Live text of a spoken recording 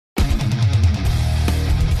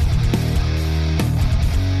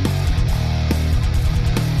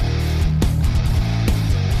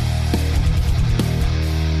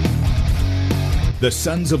The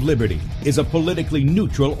Sons of Liberty is a politically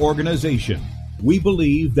neutral organization. We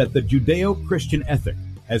believe that the Judeo-Christian ethic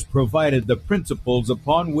has provided the principles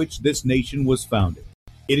upon which this nation was founded.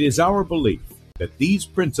 It is our belief that these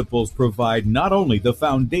principles provide not only the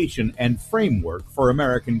foundation and framework for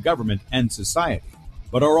American government and society,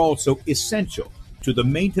 but are also essential to the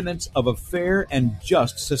maintenance of a fair and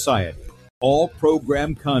just society. All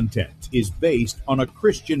program content is based on a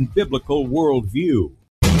Christian biblical worldview.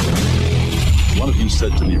 One of you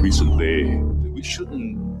said to me recently that we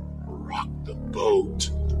shouldn't rock the boat.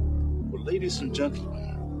 Well, ladies and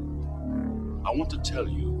gentlemen, I want to tell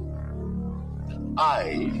you that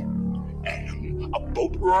I am a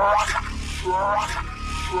boat rocker.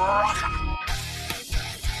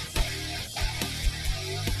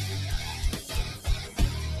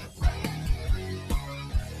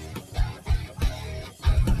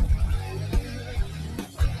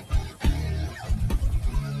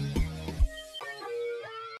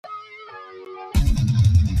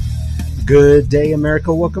 Good day,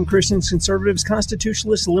 America. Welcome, Christians, conservatives,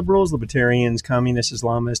 constitutionalists, liberals, libertarians, communists,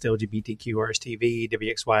 Islamists, LGBTQ, RSTV,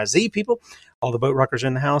 WXYZ people, all the boat rockers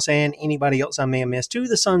in the house, and anybody else I may have missed to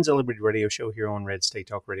the Sons of Liberty radio show here on Red State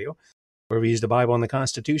Talk Radio, where we use the Bible and the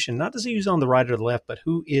Constitution, not to see who's on the right or the left, but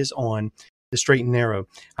who is on the straight and narrow.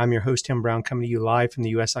 I'm your host, Tim Brown, coming to you live from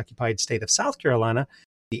the U.S.-occupied state of South Carolina,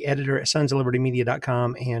 the editor at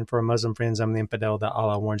sonsoflibertymedia.com, and for our Muslim friends, I'm the infidel that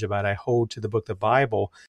Allah warns about. I hold to the book, the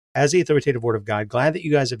Bible, as the authoritative word of God. Glad that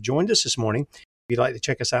you guys have joined us this morning. If you'd like to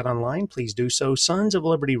check us out online, please do so.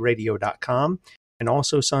 sonsoflibertyradio.com and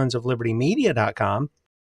also sonsoflibertymedia.com.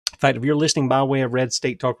 In fact, if you're listening by way of Red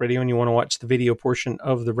State Talk Radio and you want to watch the video portion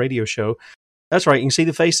of the radio show, that's right. You can see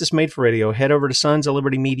the face that's made for radio. Head over to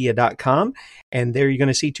sonsoflibertymedia.com, and there you're going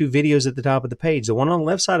to see two videos at the top of the page. The one on the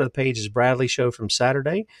left side of the page is Bradley's show from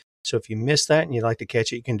Saturday. So if you missed that and you'd like to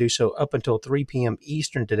catch it, you can do so up until 3 p.m.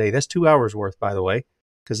 Eastern today. That's 2 hours worth, by the way,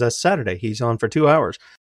 because that's Saturday. He's on for 2 hours.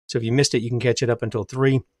 So if you missed it, you can catch it up until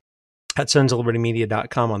 3 at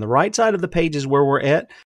sonsoflibertymedia.com. On the right side of the page is where we're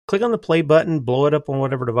at. Click on the play button, blow it up on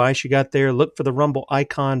whatever device you got there. Look for the Rumble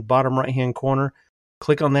icon, bottom right-hand corner.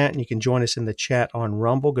 Click on that, and you can join us in the chat on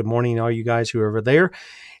Rumble. Good morning, all you guys who are over there.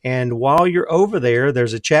 And while you're over there,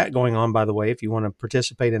 there's a chat going on, by the way, if you want to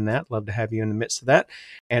participate in that. Love to have you in the midst of that.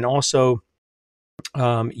 And also,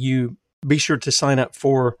 you be sure to sign up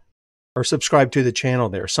for or subscribe to the channel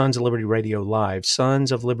there, Sons of Liberty Radio Live,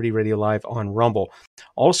 Sons of Liberty Radio Live on Rumble.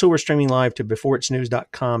 Also, we're streaming live to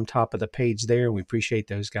beforeitsnews.com, top of the page there. We appreciate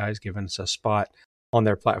those guys giving us a spot on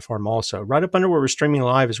their platform also. Right up under where we're streaming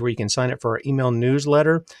live is where you can sign up for our email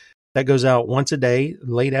newsletter. That goes out once a day,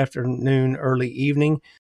 late afternoon, early evening.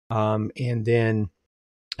 And then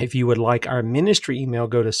if you would like our ministry email,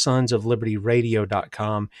 go to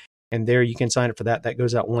sonsoflibertyradio.com. And there you can sign up for that. That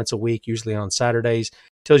goes out once a week, usually on Saturdays.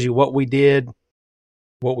 Tells you what we did,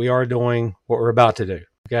 what we are doing, what we're about to do.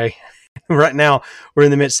 Okay. Right now, we're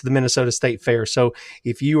in the midst of the Minnesota State Fair. So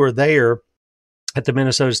if you are there at the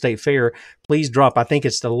Minnesota State Fair, please drop. I think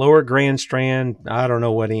it's the Lower Grand Strand. I don't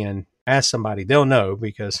know what in. Ask somebody. They'll know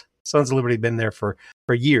because Sons of Liberty have been there for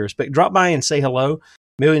years. But drop by and say hello.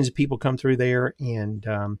 Millions of people come through there. And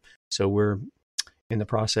so we're in the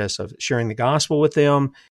process of sharing the gospel with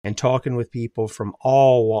them and talking with people from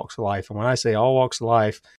all walks of life. And when I say all walks of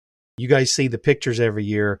life, you guys see the pictures every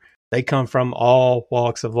year. They come from all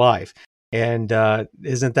walks of life. And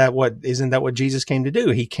isn't that what Jesus came to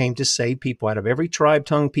do? He came to save people out of every tribe,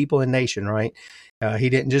 tongue, people, and nation, right? He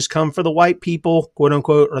didn't just come for the white people, quote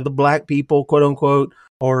unquote, or the black people, quote unquote,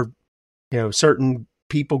 or certain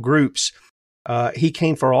people groups. He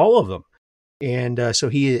came for all of them. And so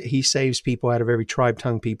he saves people out of every tribe,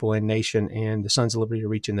 tongue, people, and nation, and the Sons of Liberty are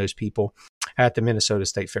reaching those people at the Minnesota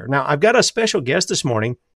State Fair. Now, I've got a special guest this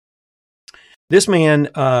morning. This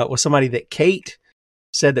man was somebody that Kate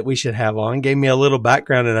said that we should have on, gave me a little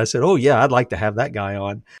background, and I said, oh, yeah, I'd like to have that guy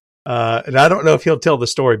on. And I don't know if he'll tell the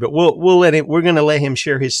story, but we'll let him. We're going to let him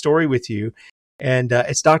share his story with you. And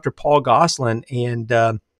it's Dr. Paul Gosselin,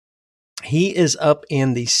 and he is up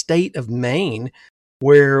in the state of Maine,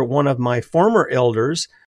 where one of my former elders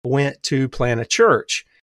went to plant a church.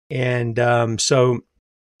 And so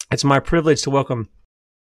it's my privilege to welcome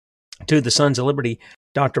to the Sons of Liberty,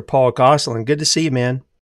 Dr. Paul Gosselin. Good to see you, man.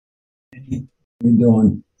 How you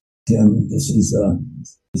doing, Tim? This is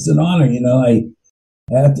it's an honor. I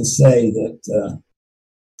have to say that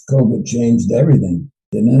COVID changed everything,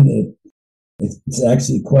 didn't it? It's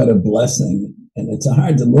actually quite a blessing, and it's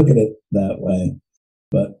hard to look at it that way.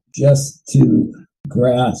 But just to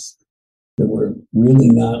grasp that we're really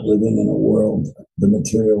not living in a world, the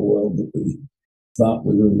material world that we thought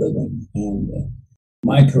we were living. And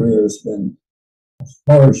my career has been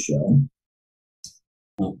horror show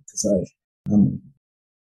because I'm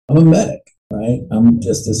a medic, right? I'm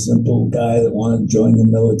just a simple guy that wanted to join the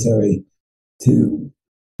military to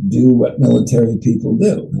do what military people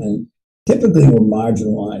do. And typically we're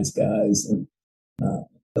marginalized guys and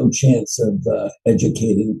no chance of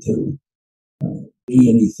educating to be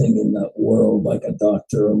anything in the world like a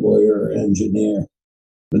doctor, a lawyer, or engineer.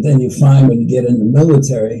 But then you find when you get in the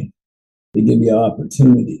military, they give you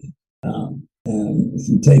opportunity. And if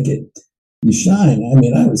you take it, you shine. I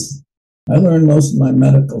mean, I learned most of my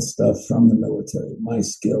medical stuff from the military, my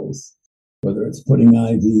skills, whether it's putting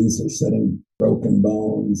IVs or setting broken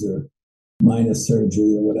bones or minor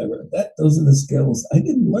surgery or whatever. Those are the skills. I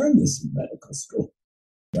didn't learn this in medical school,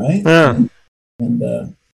 right? Yeah. And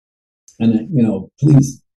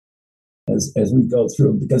please, as we go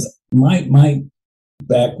through, because my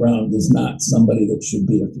background is not somebody that should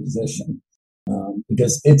be a physician,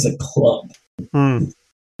 because it's a club.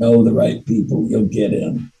 Know the right people, you'll get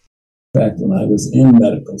in. In fact, when I was in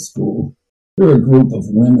medical school, there were a group of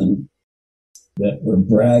women that were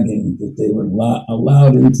bragging that they were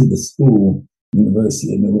allowed into the school,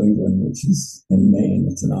 University of New England, which is in Maine.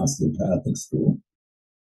 It's an osteopathic school.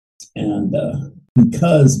 And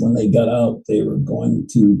because when they got out, they were going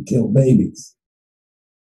to kill babies.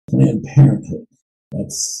 Planned Parenthood.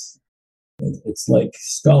 It's like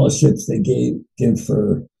scholarships they give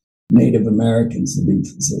for Native Americans to be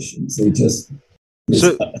physicians. They just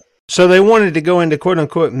so they wanted to go into quote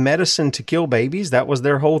unquote medicine to kill babies. That was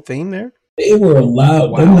their whole theme there. They were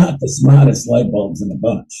allowed. Wow. They're not the smartest light bulbs in the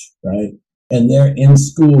bunch, right? And they're in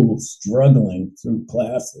school struggling through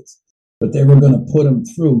classes, but they were going to put them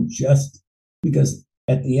through just because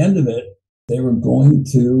at the end of it, they were going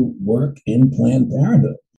to work in Planned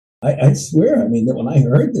Parenthood. I swear, I mean, when I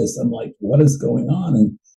heard this, I'm like, what is going on?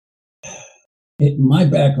 And my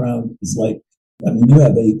background is like, I mean, you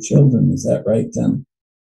have 8 children. Is that right, Tim?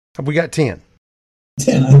 We got 10.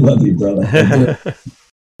 10. I love you, brother.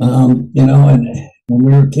 And when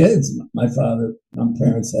we were kids, my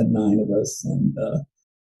parents had 9 of us, and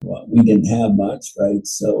we didn't have much, right?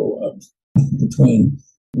 So between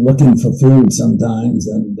looking for food sometimes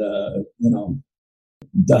and,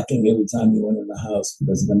 ducking every time you went in the house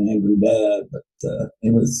because of an angry dad, but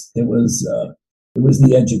it was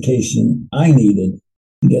the education I needed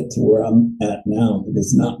to get to where I'm at now,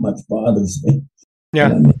 because not much bothers me. Yeah.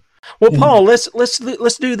 I mean, well, Paul, let's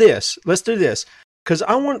do this. Let's do this because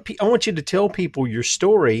I want you to tell people your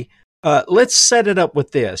story. Let's set it up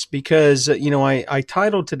with this because I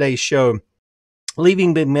titled today's show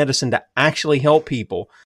 "Leaving Big Medicine to Actually Help People,"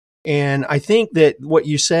 and I think that what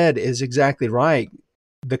you said is exactly right.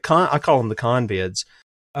 I call them the convids.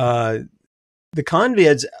 The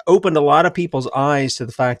convids opened a lot of people's eyes to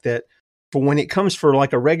the fact that for when it comes for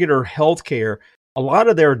like a regular health care, a lot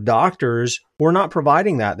of their doctors were not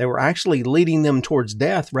providing that. They were actually leading them towards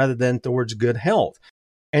death rather than towards good health.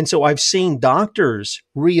 And so I've seen doctors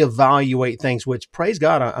reevaluate things, which praise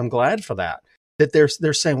God, I'm glad for that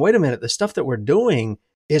they're saying, wait a minute, the stuff that we're doing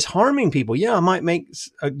is harming people. Yeah, I might make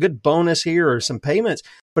a good bonus here or some payments,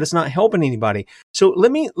 but it's not helping anybody. So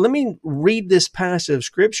let me read this passage of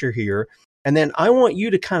scripture here. And then I want you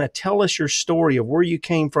to kind of tell us your story of where you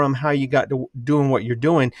came from, how you got to doing what you're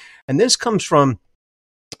doing. And this comes from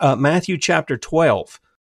Matthew chapter 12.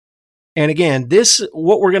 And again,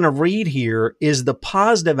 what we're going to read here is the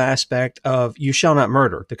positive aspect of you shall not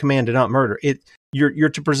murder, the command to not murder. You're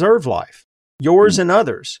to preserve life, yours and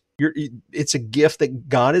others. It's a gift that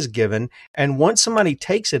God has given. And once somebody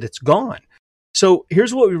takes it, it's gone. So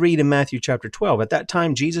here's what we read in Matthew chapter 12. At that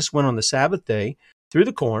time, Jesus went on the Sabbath day through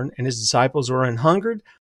the corn, and his disciples were hungered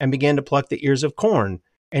and began to pluck the ears of corn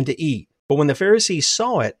and to eat. But when the Pharisees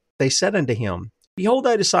saw it, they said unto him, Behold,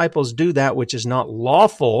 thy disciples do that which is not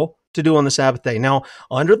lawful to do on the Sabbath day. Now,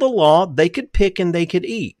 under the law, they could pick and they could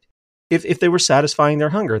eat. If they were satisfying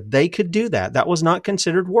their hunger, they could do that. That was not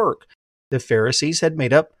considered work. The Pharisees had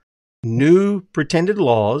made up new pretended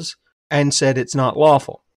laws and said it's not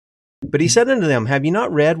lawful. But he said unto them, Have you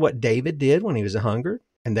not read what David did when he was hungered,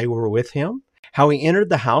 and they were with him? How he entered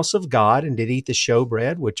the house of God and did eat the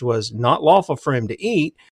showbread, which was not lawful for him to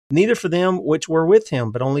eat, neither for them which were with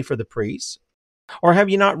him, but only for the priests? Or have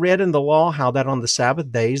you not read in the law how that on the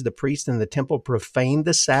Sabbath days the priests in the temple profane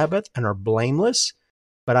the Sabbath and are blameless?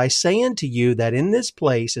 But I say unto you that in this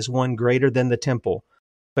place is one greater than the temple.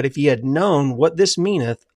 But if ye had known what this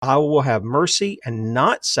meaneth, I will have mercy and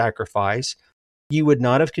not sacrifice, ye would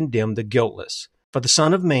not have condemned the guiltless. For the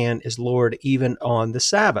Son of Man is Lord even on the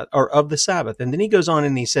Sabbath, or of the Sabbath. And then he goes on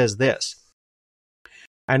and he says this.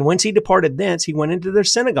 And whence he departed thence, he went into their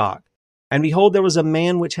synagogue. And behold, there was a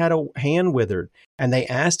man which had a hand withered. And they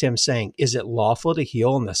asked him, saying, Is it lawful to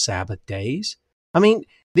heal on the Sabbath days? I mean,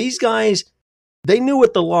 these guys, they knew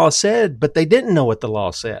what the law said, but they didn't know what the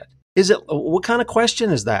law said. What kind of question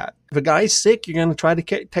is that? If a guy's sick, you're going to try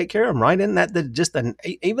to take care of him, right? Isn't that just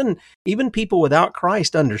even people without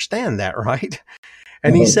Christ understand that, right?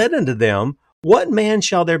 And he said unto them, What man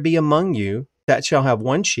shall there be among you that shall have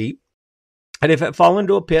one sheep? And if it fall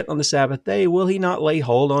into a pit on the Sabbath day, will he not lay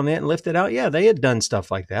hold on it and lift it out? Yeah, they had done stuff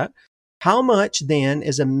like that. How much then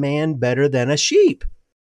is a man better than a sheep?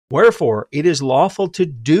 Wherefore, it is lawful to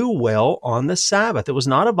do well on the Sabbath. It was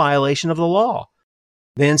not a violation of the law.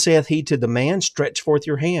 Then saith he to the man, Stretch forth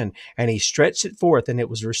your hand. And he stretched it forth, and it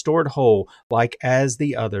was restored whole, like as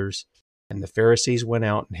the others. And the Pharisees went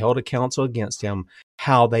out and held a council against him,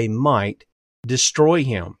 how they might destroy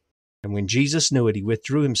him. And when Jesus knew it, he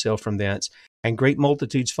withdrew himself from thence, and great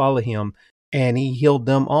multitudes followed him, and he healed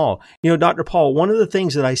them all. You know, Dr. Paul, one of the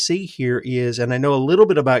things that I see here is, and I know a little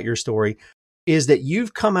bit about your story, is that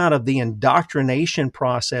you've come out of the indoctrination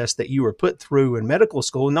process that you were put through in medical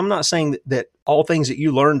school. And I'm not saying that all things that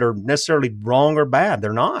you learned are necessarily wrong or bad.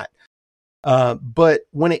 They're not. But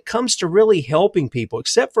when it comes to really helping people,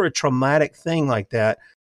 except for a traumatic thing like that,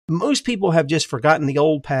 most people have just forgotten the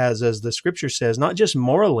old paths, as the scripture says, not just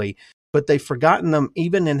morally, but they've forgotten them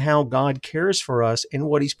even in how God cares for us and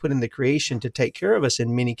what he's put in the creation to take care of us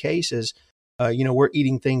in many cases. We're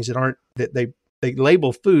eating things that they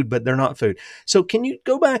label food, but they're not food. So can you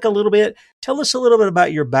go back a little bit? Tell us a little bit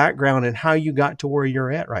about your background and how you got to where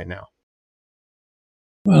you're at right now.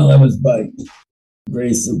 Well, that was by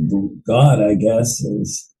grace of God, I guess. It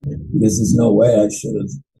was because there's no way I should have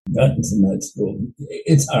gotten to med school.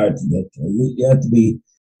 It's hard to get there. You have to be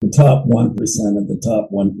the top 1% of the top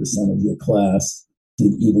 1% of your class to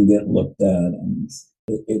even get looked at. And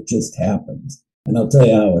it just happens. And I'll tell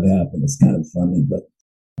you how it happened. It's kind of funny, but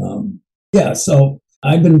so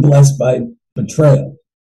I've been blessed by betrayal,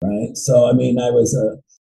 right? So, I mean, I was a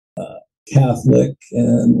Catholic,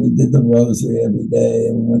 and we did the rosary every day,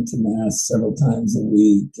 and we went to Mass several times a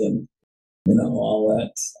week, and, all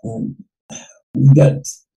that. And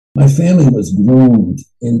my family was groomed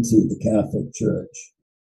into the Catholic Church.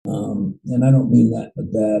 And I don't mean that in a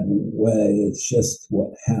bad way. It's just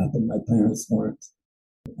what happened. My parents weren't,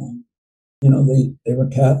 they were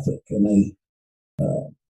Catholic, and they,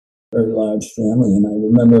 very large family. And I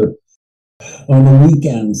remember on the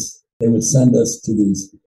weekends, they would send us to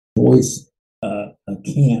these boys' a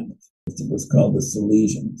camp. It was called the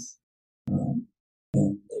Salesians. And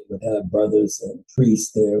they would have brothers and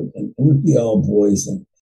priests there, and it would be all boys. And,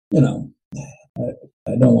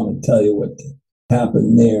 I don't want to tell you what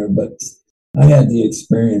happened there, but I had the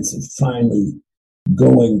experience of finally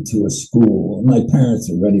going to a school. And my parents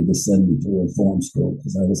were ready to send me to a reform school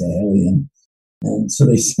because I was a hellion. And so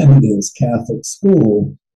they sent me to this Catholic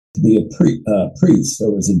school to be a priest. So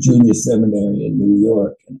it was a junior seminary in New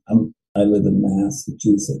York. And I live in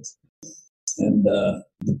Massachusetts. And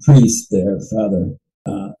the priest there, Father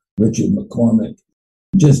Richard McCormick,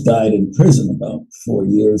 just died in prison about 4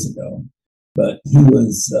 years ago. But he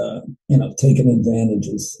was, taking advantage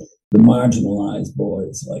of the marginalized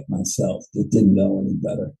boys like myself that didn't know any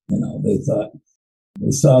better. They thought they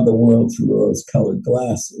saw the world through rose-colored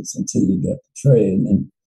glasses until you get betrayed.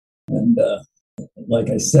 And like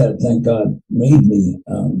I said, thank God made me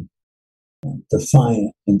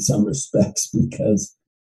defiant in some respects because,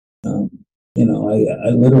 I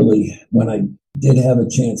literally, when I did have a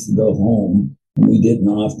chance to go home, and we didn't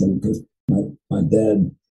often because my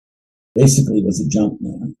dad basically was a junk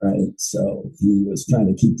man, right? So he was trying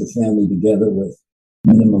to keep the family together with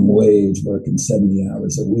minimum wage, working 70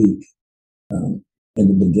 hours a week. In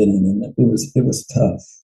the beginning, and it was tough.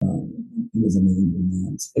 He was an angry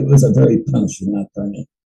man. It was a very punishing upbringing,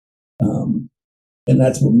 and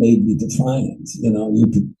that's what made me defiant.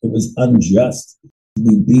 It was unjust to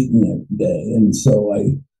be beaten every day, and so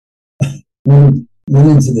I went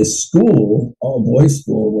into this school, all boys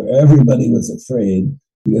school, where everybody was afraid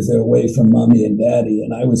because they're away from mommy and daddy,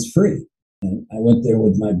 and I was free. And I went there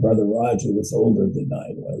with my brother Roger, who was older than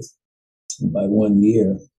I was by 1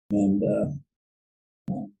 year, and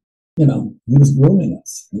he was grooming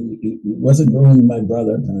us. He wasn't grooming my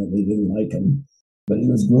brother. Apparently, he didn't like him, but he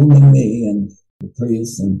was grooming me and the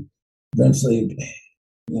priest. And eventually,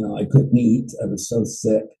 I couldn't eat. I was so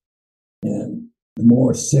sick. And the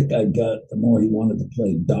more sick I got, the more he wanted to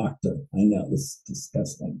play doctor. I know, it was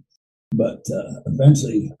disgusting. But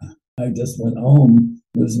eventually, I just went home.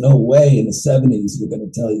 There was no way in the 70s you're going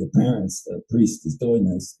to tell your parents the priest is doing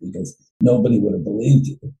this because nobody would have believed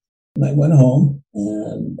you. And I went home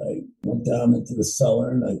and I went down into the cellar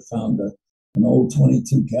and I found a an old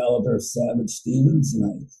 22 caliber Savage Stevens, and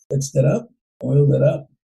I fixed it up, oiled it up,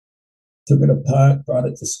 took it apart, brought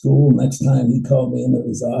it to school. Next time he called me into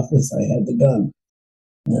his office, I had the gun.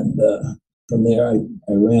 And from there, I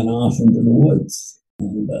ran off into the woods,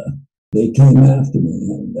 and they came after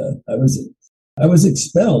me, and I was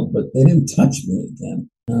expelled, but they didn't touch me again.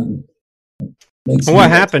 What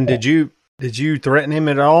happened? Did you threaten him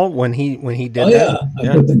at all when he did that? Yeah,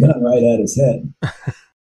 I put the gun right at his head.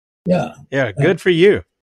 Yeah, yeah, good for you.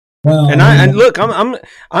 Well, and look, I'm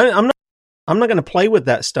not going to play with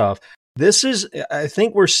that stuff. I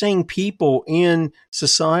think we're seeing people in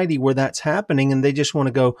society where that's happening, and they just want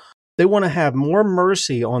to go. They want to have more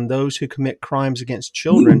mercy on those who commit crimes against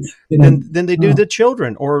children than they do the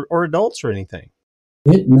children or adults or anything.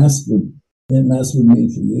 It messed with me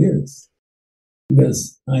for years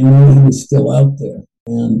because I knew he was still out there,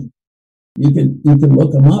 and you can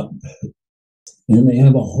look him up, and they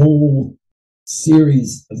have a whole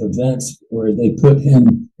series of events where they put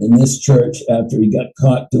him in this church after he got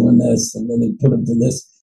caught doing this, and then they put him to this,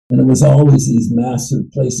 and it was always these massive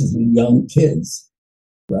places with young kids,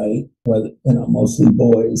 right? Whether mostly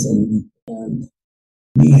boys, and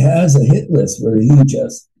he has a hit list where he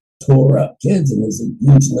just tore up kids, and there's a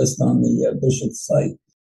huge list on the bishop's site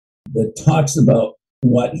that talks about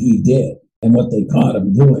what he did and what they caught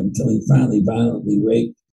him doing until he finally violently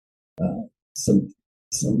raped a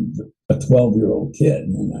 12-year-old kid.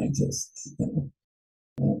 And I just,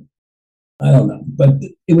 I don't know, but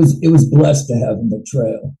it was blessed to have a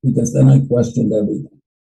betrayal, because then I questioned everything.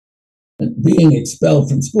 And being expelled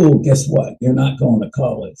from school, guess what? You're not going to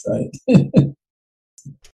college, right?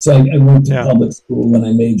 So I went to public school and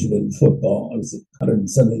I majored in football. I was a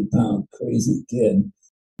 170-pound crazy kid,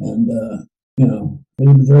 and I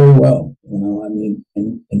did very well. In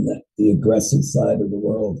the aggressive side of the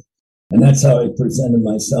world, and that's how I presented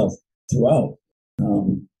myself throughout.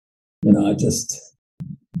 I just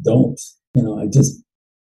don't.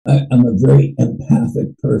 I'm a very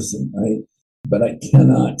empathic person, right? But I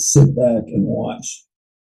cannot sit back and watch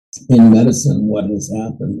in medicine what has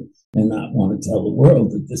happened and not want to tell the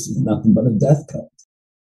world that this is nothing but a death cult.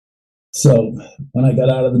 So when I got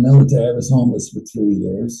out of the military, I was homeless for 3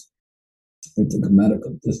 years. I took a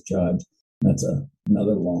medical discharge. That's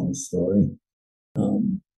another long story.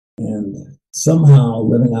 And somehow,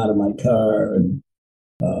 living out of my car and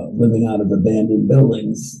living out of abandoned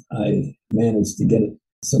buildings, I managed to get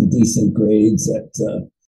some decent grades at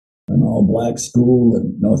an all-black school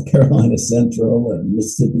in North Carolina Central and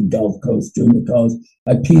Mississippi Gulf Coast Junior College.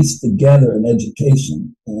 I pieced together an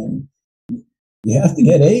education, and you have to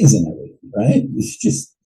get A's in everything, right? It's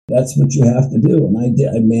just, that's what you have to do, and I did.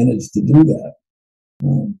 I managed to do that.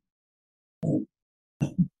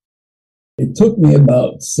 It took me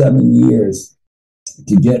about 7 years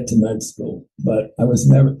to get to med school, but it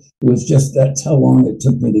was just, that's how long it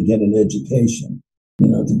took me to get an education,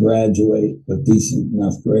 to graduate with decent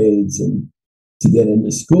enough grades and to get into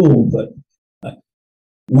school. But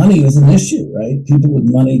money is an issue, right? People with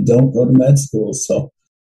money don't go to med school. So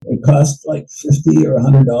it cost like $50 or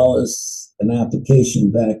 $100 an application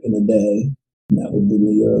back in the day. And that would be in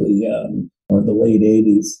the early or the late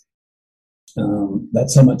 80s.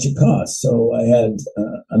 That's how much it cost. So I had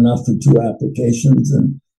enough for 2 applications,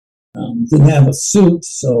 and didn't have a suit,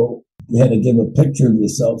 so you had to give a picture of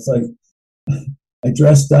yourself. So I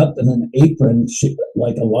dressed up in an apron,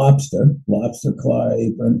 like a lobster claw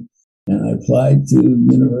apron, and I applied to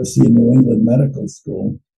University of New England Medical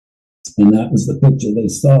School, and that was the picture they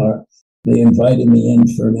saw. They invited me in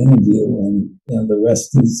for an interview, and the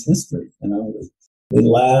rest is history. They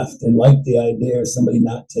laughed. They liked the idea of somebody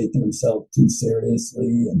not taking himself too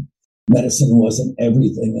seriously, and medicine wasn't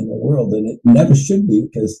everything in the world, and it never should be,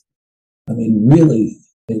 because, really,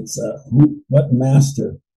 it's what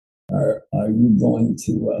master are you going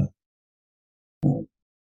to?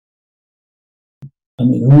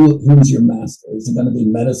 Who's your master? Is it going to be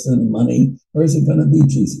medicine, money, or is it going to be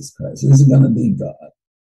Jesus Christ? Or is it going to be God?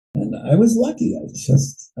 And I was lucky. I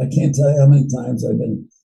can't tell you how many times I've been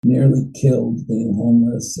nearly killed being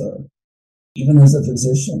homeless, or even as a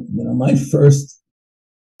physician. My first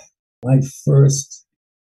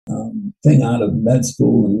thing out of med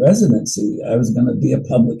school and residency, I was going to be a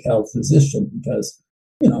public health physician, because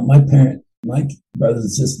my brothers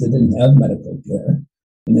and sisters didn't have medical care,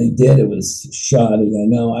 and they did. It was shoddy. I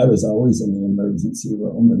know. I was always in the emergency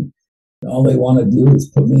room, and all they want to do is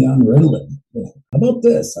put me on Ritalin. How about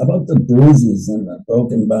this? How about the bruises and the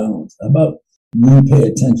broken bones? How about you pay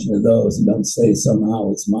attention to those and don't say somehow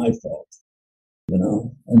it's my fault,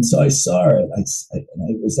 And so I saw it. I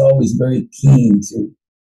was always very keen to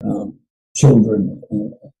children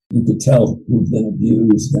you could tell who've been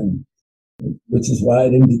abused, and which is why I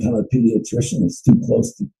didn't become a pediatrician. It's too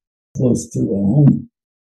close to a home.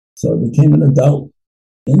 So I became an adult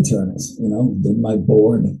internist, did my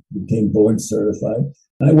board, became board certified.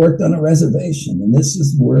 And I worked on a reservation, and this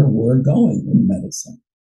is where we're going in medicine.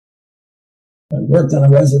 I worked on a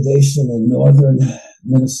reservation in northern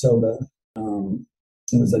Minnesota.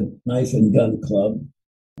 It was a knife and gun club.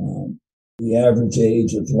 The average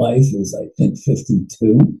age of life is, I think,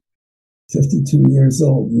 52 years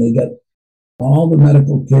old, and they got all the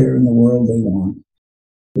medical care in the world they want.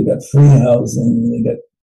 They got free housing, they got,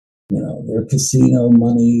 their casino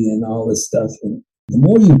money and all this stuff. And the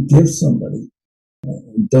more you give somebody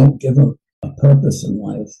and don't give them a purpose in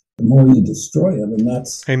life, the more you destroy them. And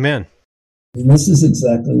that's Amen. And this is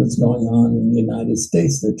exactly what's going on in the United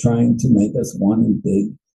States. They're trying to make us one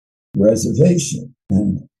big reservation.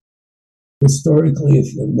 And historically,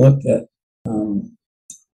 if you look at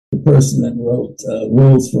the person that wrote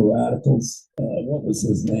Rules for Radicals, what was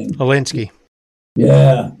his name? Alinsky.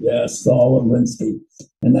 Yeah, Saul Alinsky.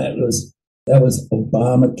 And that was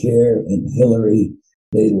Obamacare and Hillary.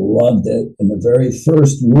 They loved it. And the very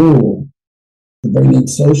first rule to bring in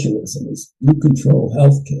socialism is you control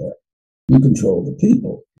healthcare. You control the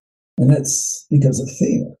people. And that's because of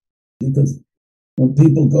fear. Because when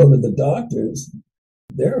people go to the doctors,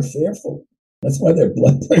 they're fearful. That's why their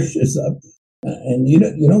blood pressure's up. And you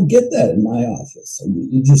don't get that in my office.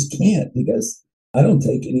 You just can't, because I don't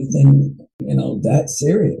take anything, that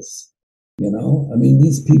serious. I mean,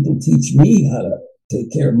 these people teach me how to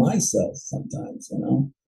take care of myself sometimes,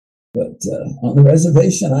 But on the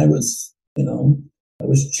reservation, I was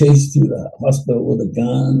chased through the hospital with a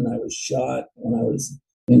gun. I was shot when I was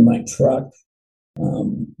in my truck.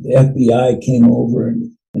 The FBI came over,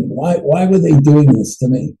 and why were they doing this to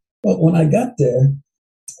me? But when I got there,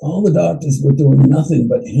 all the doctors were doing nothing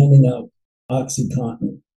but handing out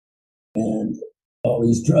OxyContin and all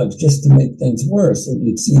these drugs just to make things worse. And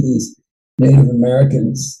you'd see these Native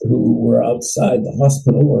Americans who were outside the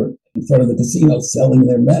hospital or in front of the casino selling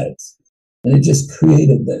their meds. And it just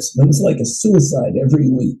created this. It was like a suicide every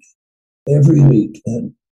week.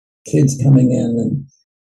 And kids coming in. And,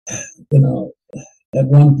 at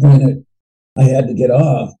one point I had to get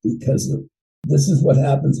off because this is what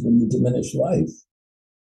happens when you diminish life.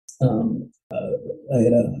 I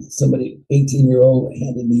had somebody, 18-year-old,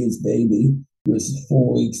 handed me his baby. He was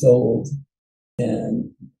 4 weeks old.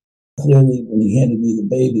 And clearly when he handed me the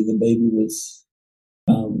baby was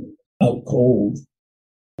out cold.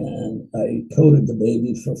 And I coded the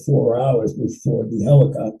baby for 4 hours before the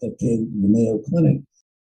helicopter came to the Mayo Clinic.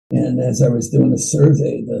 And as I was doing a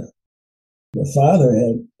survey, the father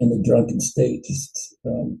had, in a drunken state, just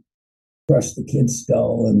crushed the kid's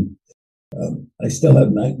skull. And I still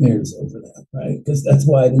have nightmares over that, right? Because that's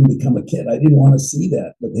why I didn't become a kid. I didn't want to see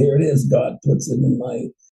that. But here it is. God puts it in my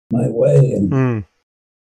way. And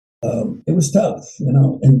it was tough,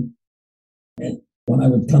 And when I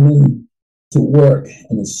would come in to work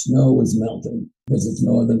and the snow was melting, because it's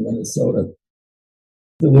northern Minnesota,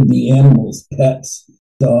 there would be animals, pets,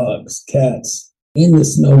 dogs, cats in the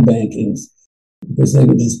snow bankings, because they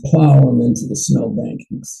would just plow them into the snow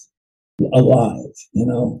bankings alive,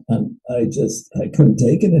 and I couldn't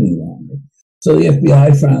take it any longer. So the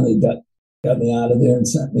FBI finally got me out of there and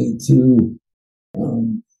sent me to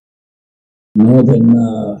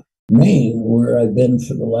northern Maine, where I've been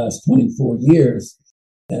for the last 24 years.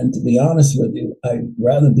 And to be honest with you, I'd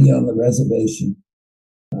rather be on the reservation.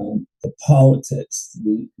 The politics,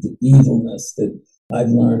 the evilness that I've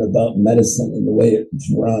learned about medicine and the way it's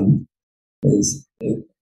run is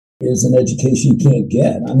an education you can't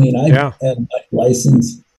get. I mean, I had my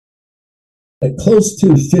license, close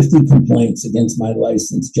to 50 complaints against my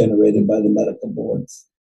license generated by the medical boards.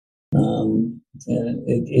 And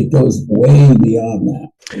it goes way beyond that.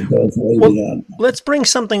 Beyond that. Let's bring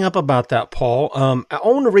something up about that, Paul. I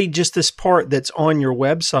want to read just this part that's on your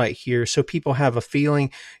website here so people have a feeling.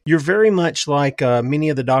 You're very much like many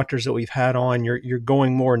of the doctors that we've had on. You're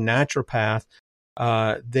going more naturopath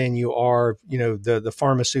than you are, the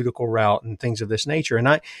pharmaceutical route and things of this nature. And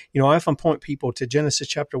I often point people to Genesis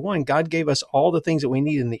chapter 1. God gave us all the things that we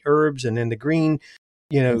need in the herbs and in the green,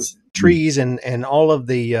 trees and all of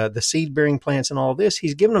the seed bearing plants and all of this.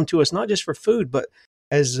 He's given them to us not just for food, but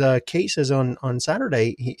as Kate says on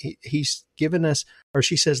Saturday, he's given us, or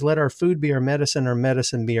she says, let our food be our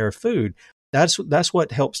medicine be our food. That's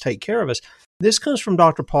what helps take care of us. This comes from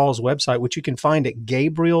Dr. Paul's website, which you can find at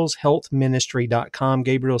gabrielshealthministry.com,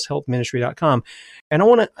 gabrielshealthministry.com.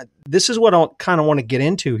 And this is what I kind of want to get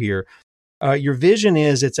into here. Your vision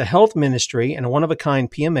is it's a health ministry and a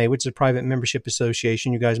one-of-a-kind PMA, which is a private membership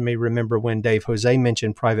association. You guys may remember when Dave Jose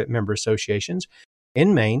mentioned private member associations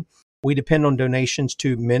in Maine. We depend on donations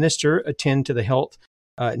to minister, attend to the health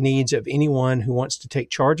needs of anyone who wants to take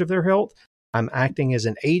charge of their health. I'm acting as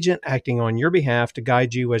an agent, acting on your behalf to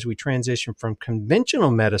guide you as we transition from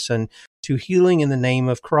conventional medicine to healing in the name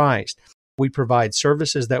of Christ. We provide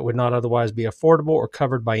services that would not otherwise be affordable or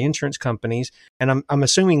covered by insurance companies. And I'm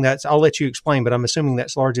assuming I'll let you explain, but I'm assuming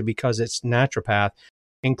that's largely because it's naturopath,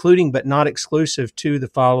 including but not exclusive to the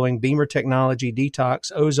following: Beamer technology,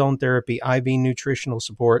 detox, ozone therapy, IV nutritional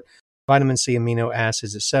support, vitamin C, amino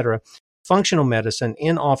acids, etc., functional medicine,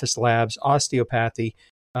 in-office labs, osteopathy,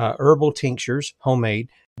 herbal tinctures, homemade,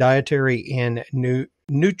 dietary and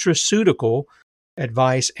nutraceutical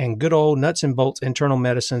advice, and good old nuts and bolts internal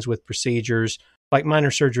medicines with procedures like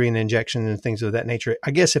minor surgery and injections and things of that nature.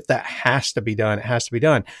 I guess if that has to be done, it has to be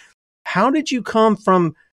done. How did you come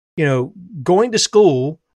from, going to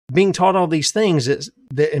school, being taught all these things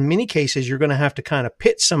that in many cases you're going to have to kind of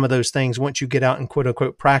pitch some of those things once you get out and quote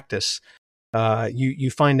unquote practice?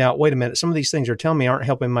 You find out, wait a minute, some of these things are telling me aren't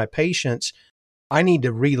helping my patients. I need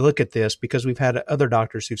to relook at this, because we've had other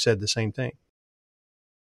doctors who've said the same thing.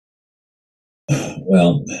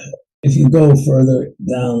 Well, if you go further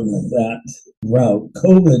down that route,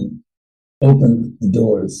 COVID opened the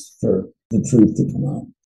doors for the truth to come out.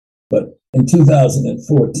 But in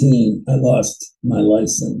 2014, I lost my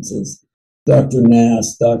license. As Dr.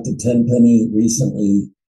 Nass, Dr. Tenpenny recently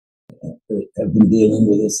have been dealing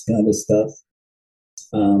with this kind of stuff.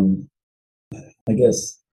 I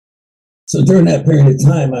guess. So during that period of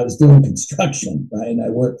time, I was doing construction, right? I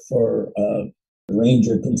worked for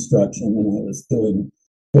Ranger Construction, and I was putting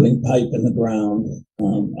pipe in the ground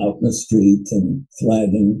out in the street and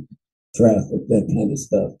flagging traffic, that kind of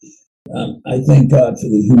stuff. I thank God for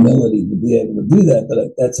the humility to be able to do that,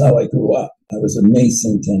 but that's how I grew up. I was a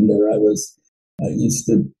mason tender. I used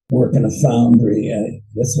to work in a foundry.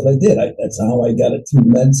 That's what I did. That's how I got it through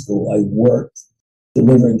med school. I worked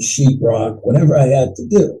delivering sheetrock, whatever I had to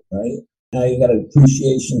do, right? I got an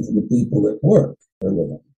appreciation for the people that work for a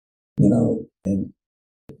living, and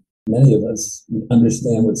many of us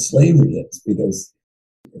understand what slavery is, because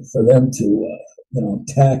for them to,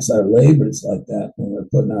 tax our labors like that when we're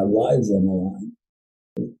putting our lives on the line,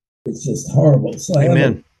 it's just horrible. So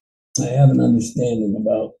Amen. I have an understanding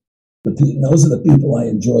about the people. Those are the people I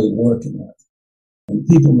enjoy working with. And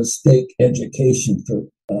people mistake education for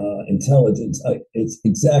intelligence. It's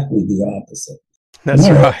exactly the opposite. That's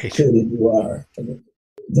right.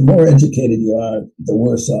 The more educated you are, the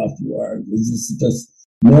worse off you are. There's just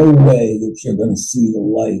no way that you're going to see the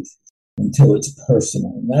light until it's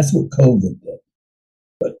personal. And that's what COVID did.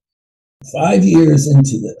 But 5 years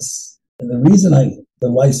into this, and the reason the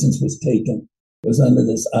license was taken was under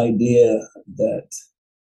this idea that,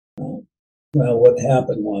 what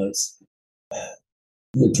happened was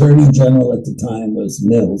the Attorney General at the time was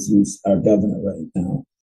Mills, who's our governor right now.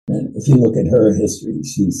 And if you look at her history,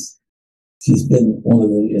 she's been one of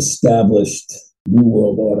the established New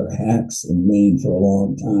World Order hacks in Maine for a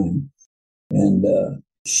long time. And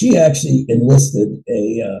she actually enlisted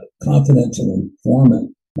a confidential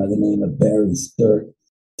informant by the name of Barry Sturt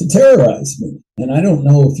to terrorize me. And I don't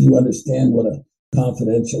know if you understand what a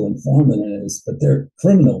confidential informant is, but they're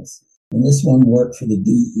criminals. And this one worked for the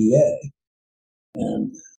DEA.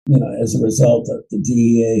 And, as a result, the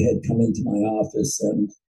DEA had come into my office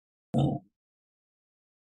and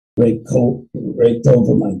raked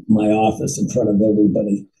over my office in front of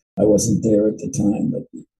everybody. I wasn't there at the time, but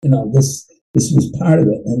this was part of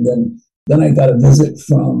it. And then I got a visit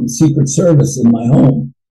from Secret Service in my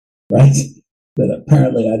home, right? That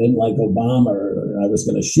apparently I didn't like Obama or I was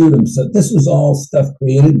going to shoot him. So this was all stuff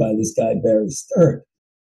created by this guy Barry Sturt.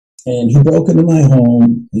 And he broke into my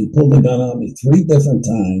home. He pulled a gun on me 3 different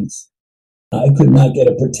times. I could not get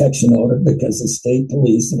a protection order because the state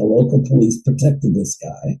police and the local police protected this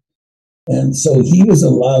guy. And so he was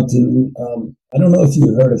allowed to, I don't know if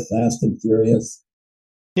you heard of Fast and Furious.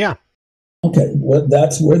 Yeah. Okay, well,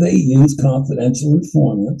 that's where they use confidential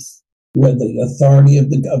informants who have the authority of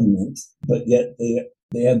the government, but yet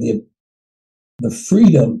they have the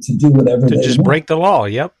freedom to do whatever they want. To just break the law,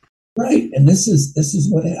 yep. Right, and this is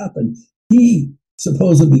what happened. He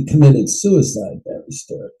supposedly committed suicide, Barry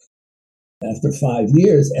Sturt, after 5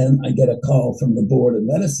 years, and I get a call from the Board of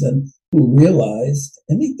Medicine who realized,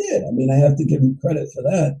 and they did, I have to give them credit for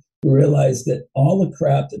that, who realized that all the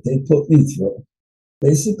crap that they put me through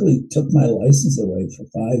basically took my license away for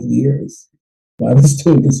 5 years. While I was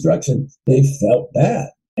doing construction, they felt bad,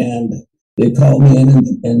 and they called me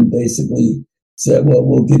in and basically said, well,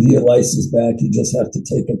 we'll give you your license back. You just have to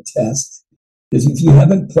take a test. Because if you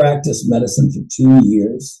haven't practiced medicine for 2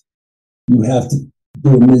 years, you have to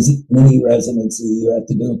do a mini residency. You have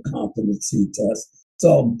to do a competency test. It's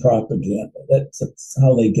all propaganda. That's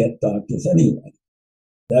how they get doctors anyway.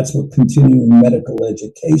 That's what continuing medical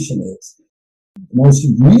education is. The most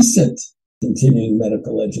recent continuing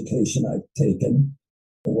medical education I've taken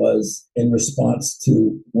was in response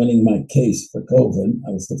to winning my case for COVID.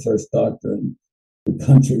 I was the first doctor in the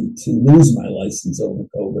country to lose my license over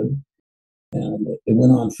COVID. And it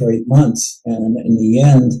went on for 8 months. And in the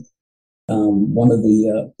end, one of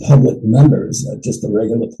the public members, just a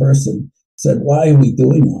regular person, said, why are we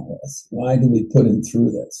doing all this? Why do we put him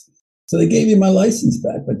through this? So they gave me my license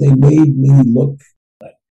back, but they made me look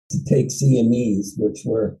to take CMEs, which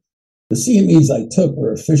were the CMEs I took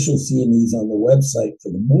were official CMEs on the website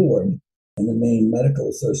for the board and the Maine Medical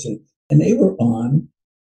Association. And they were on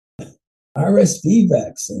RSV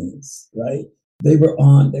vaccines, right? They were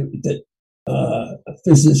on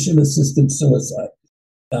physician-assisted suicide,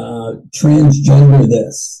 transgender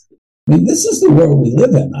this. I mean, this is the world we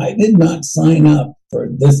live in. I did not sign up for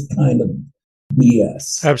this kind of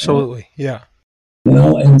BS. Absolutely, yeah.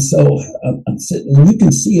 And so I'm sitting, and you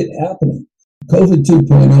can see it happening. COVID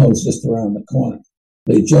 2.0 is just around the corner.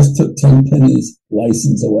 They just took Tenpenny's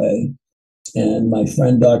license away. And my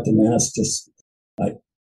friend, Dr. Mass,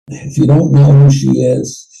 if you don't know who she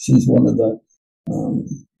is, she's one of the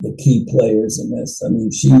key players in this. I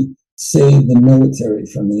mean, she saved the military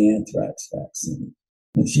from the anthrax vaccine.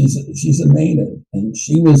 And she's a Maynard. And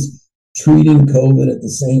she was treating COVID at the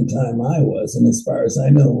same time I was. And as far as I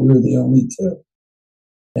know, we were the only two.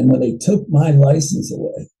 And when they took my license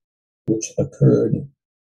away, which occurred,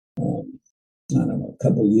 a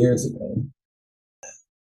couple of years ago,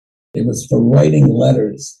 it was for writing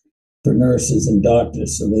letters for nurses and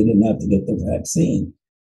doctors so they didn't have to get the vaccine,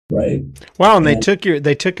 right? Wow, and they took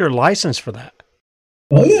your license for that.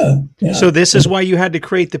 Oh yeah. So this is why you had to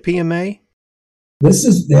create the PMA? This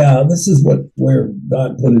is where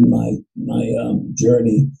God put in my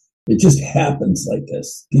journey. It just happens like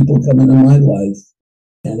this. People come into my life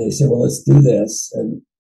and they say, well, let's do this. And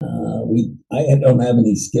I don't have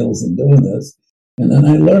any skills in doing this. And then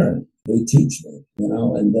I learn. They teach me,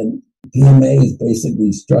 and then PMA is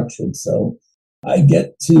basically structured. So I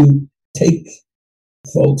get to take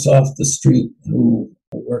folks off the street who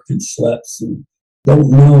work in schleps, who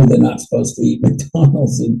don't know they're not supposed to eat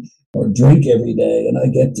McDonald's or drink every day. And I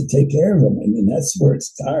get to take care of them. I mean, that's where it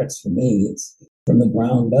starts for me. It's from the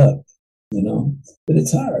ground up, but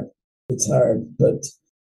it's hard. It's hard. But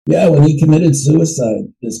yeah, when he committed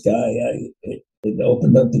suicide, this guy, it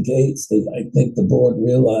opened up the gates. I think the board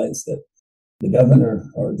realized that the governor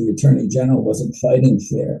or the attorney general wasn't fighting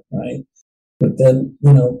fair, right? But then,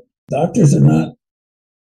 doctors are not,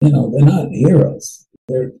 they're not heroes.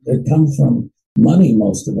 They come from money,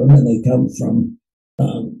 most of them, and they come from,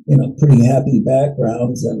 pretty happy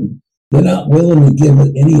backgrounds, and they're not willing to give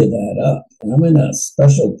any of that up. And I'm in a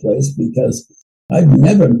special place because I've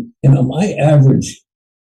never, my average,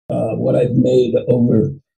 what I've made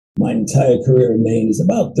over my entire career in Maine is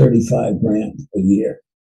about $35,000 a year.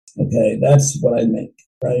 Okay, that's what I make,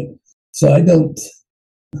 right? So I look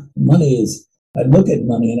at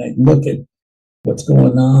money and I look at what's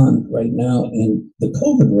going on right now in the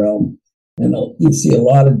COVID realm, and you see a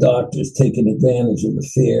lot of doctors taking advantage of the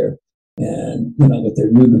fear and, with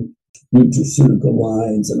their nutraceutical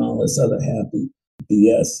lines and all this other happy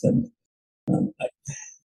BS. And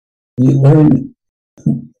you learn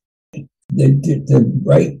they're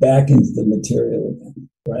right back into the material again,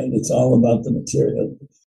 right? It's all about the material.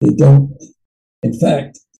 They don't, in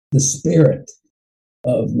fact, the spirit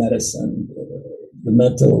of medicine, the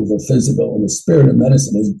mental, the physical, and the spirit of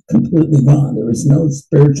medicine is completely gone. There is no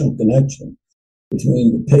spiritual connection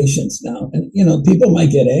between the patients now. And, people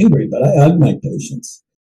might get angry, but I hug my patients.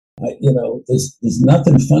 There's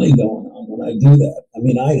nothing funny going on when I do that. I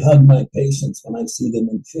mean, I hug my patients when I see them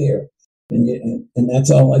in fear. And that's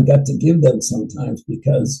all I got to give them sometimes,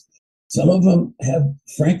 because some of them have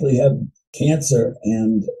cancer,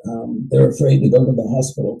 and they're afraid to go to the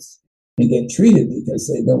hospitals and get treated because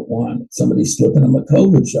they don't want somebody slipping them a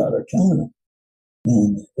COVID shot or killing them.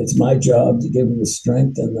 And it's my job to give them the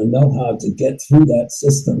strength and the know-how to get through that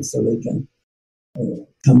system so they can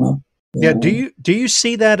come up. Yeah. Do you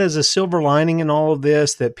see that as a silver lining in all of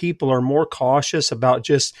this, that people are more cautious about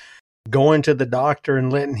just going to the doctor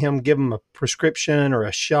and letting him give them a prescription or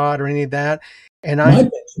a shot or any of that? And my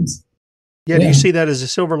patients. Yeah. Do you see that as a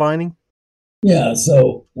silver lining? Yeah.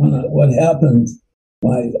 So what happened,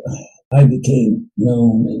 why I became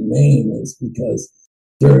known in Maine, is because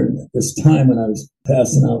during this time when I was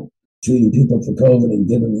passing out, treating people for COVID and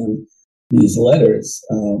giving them these letters,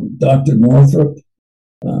 Dr. Northrup,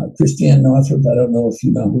 Christiane Northrup, I don't know if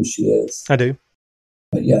you know who she is. I do.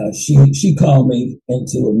 But yeah, she called me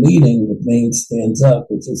into a meeting with Maine Stands Up,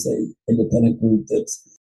 which is a independent group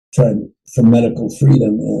that's trying for medical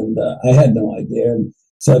freedom. And I had no idea. And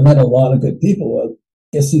so I met a lot of good people. Well,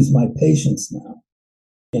 guess who's my patients now?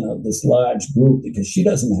 You know, this large group, because she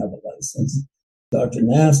doesn't have a license. Dr.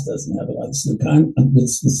 Nass doesn't have a license.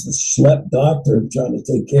 This schlep doctor trying to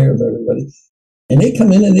take care of everybody. And they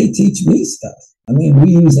come in and they teach me stuff. I mean,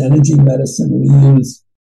 we use energy medicine. We use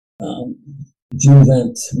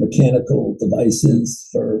Juvent mechanical devices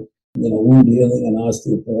for, wound healing and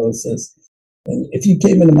osteoporosis. And if you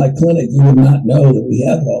came into my clinic, you would not know that we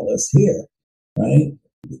have all this here, right?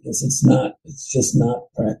 Because it's just not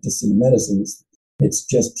practicing medicine. It's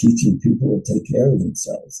just teaching people to take care of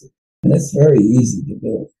themselves. And it's very easy to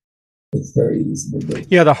do. It's very easy to do.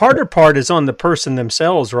 Yeah, the harder part is on the person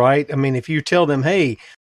themselves, right? I mean, if you tell them, hey,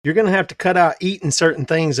 you're going to have to cut out eating certain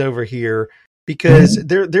things over here, because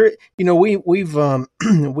we've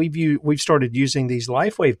started using these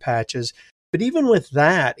LifeWave patches, but even with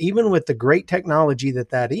the great technology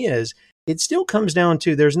that is, it still comes down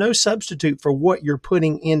to there's no substitute for what you're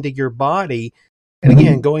putting into your body. And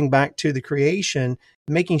again, going back to the creation,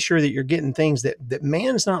 making sure that you're getting things that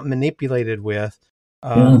man's not manipulated with,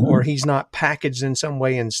 or he's not packaged in some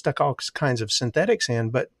way and stuck all kinds of synthetics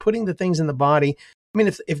in, but putting the things in the body. I mean,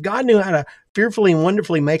 if God knew how to fearfully and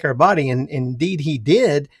wonderfully make our body, and indeed he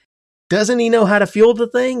did, doesn't he know how to fuel the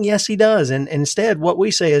thing? Yes, he does. And instead, what we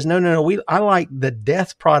say is, no, I like the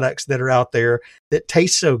death products that are out there that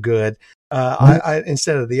taste so good,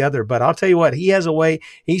 instead of the other. But I'll tell you what, he has a way.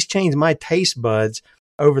 He's changed my taste buds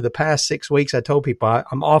over the past 6 weeks. I told people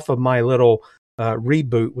I'm off of my little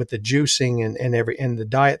reboot with the juicing and the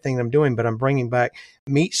diet thing that I'm doing, but I'm bringing back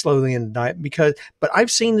meat slowly in the diet but I've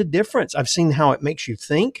seen the difference. I've seen how it makes you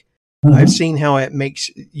think. I've seen how it makes,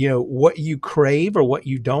 what you crave or what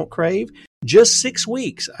you don't crave. Just 6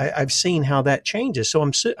 weeks, I've seen how that changes. So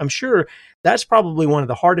I'm sure that's probably one of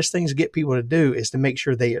the hardest things to get people to do, is to make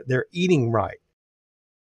sure they're eating right.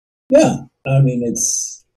 Yeah. I mean,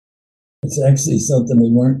 it's actually something we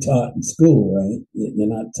weren't taught in school, right? You're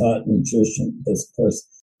not taught nutrition because, of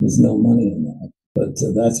course, there's no money in that. But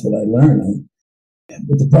that's what I learned.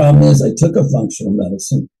 But the problem is I took a functional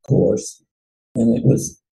medicine course, and it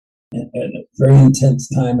was at a very intense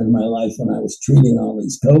time in my life when I was treating all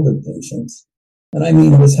these COVID patients. And I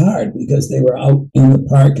mean, it was hard because they were out in the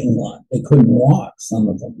parking lot. They couldn't walk, some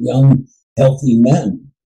of them, young, healthy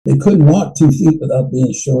men. They couldn't walk 2 feet without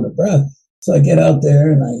being short of breath. So I get out there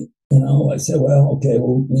and I said, well, okay,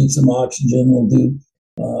 we'll need some oxygen. We'll do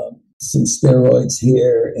some steroids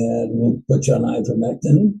here, and we'll put you on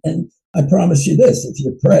ivermectin. And I promise you this, if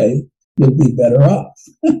you pray, you'll be better off.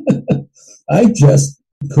 I just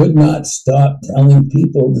could not stop telling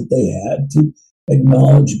people that they had to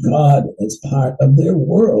acknowledge God as part of their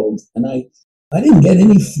world. And I didn't get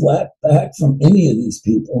any flat back from any of these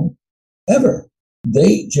people, ever.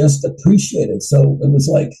 They just appreciated. So it was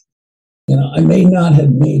like, I may not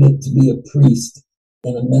have made it to be a priest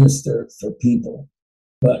and a minister for people,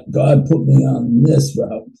 but God put me on this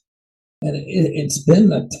route. And it's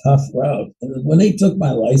been a tough route. And when they took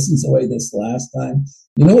my license away this last time,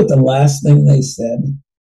 you know what the last thing they said?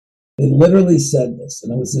 They literally said this,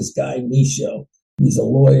 and it was this guy, Micho. He's a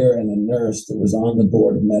lawyer and a nurse that was on the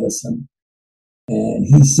board of medicine. And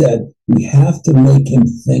he said, we have to make him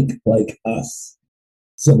think like us.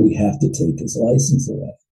 So we have to take his license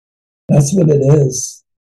away. That's what it is.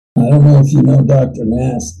 I don't know if you know Dr.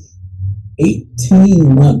 Nass.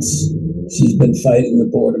 18 months she's been fighting the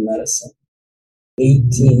board of medicine.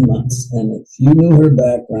 18 months. And if you knew her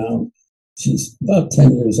background, she's about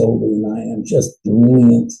 10 years older than I am, just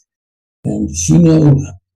brilliant. And she knew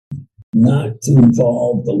not to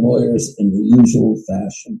involve the lawyers in the usual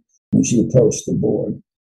fashion when she approached the board,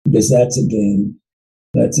 because that's a game.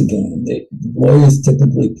 That's a game. Lawyers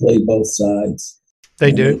typically play both sides.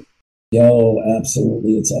 They do.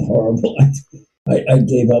 Absolutely. It's a horrible. I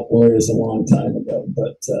gave up lawyers a long time ago,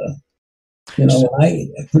 but when I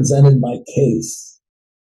presented my case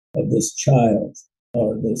of this child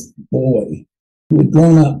or this boy who had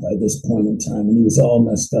grown up by this point in time, and he was all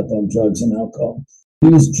messed up on drugs and alcohol. He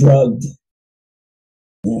was drugged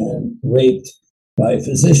and raped by a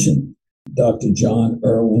physician, Dr. John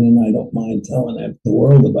Irwin, and I don't mind telling the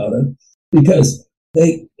world about it, because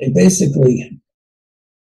they basically,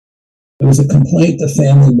 there was a complaint the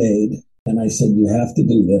family made, and I said, you have to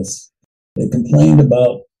do this. They complained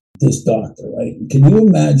about this doctor, right? Can you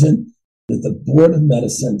imagine that the Board of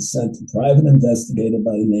Medicine sent a private investigator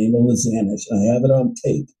by the name of Lazanish. I have it on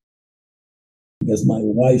tape because my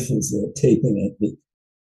wife was there taping it.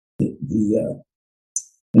 The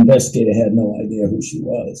investigator had no idea who she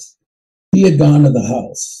was. He had gone to the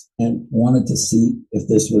house and wanted to see if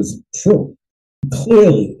this was true.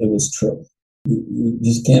 Clearly, it was true. You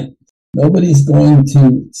just can't. Nobody's going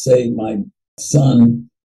to say my son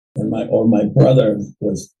and my brother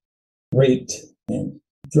was raped and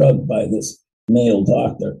drugged by this male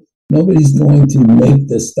doctor. Nobody's going to make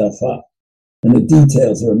this stuff up. And the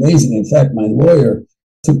details are amazing. In fact, my lawyer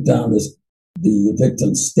took down the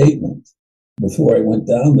victim's statement before I went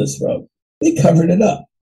down this road. They covered it up.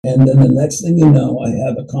 And then the next thing you know, I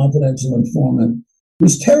have a confidential informant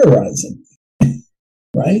who's terrorizing me,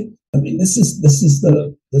 right? I mean, this is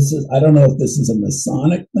I don't know if this is a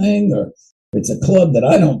Masonic thing or it's a club that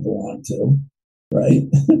I don't belong to, right?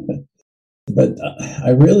 But I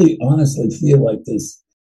really honestly feel like this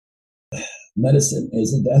medicine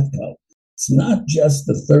is a death cult. It's not just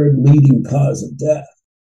the third leading cause of death,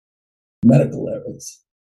 medical errors.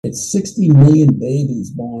 It's 60 million babies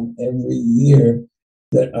born every year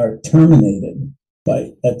that are terminated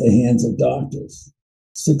at the hands of doctors.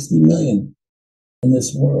 60 million in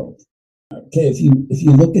this world. Okay, if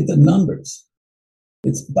you look at the numbers,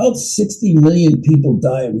 it's about 60 million people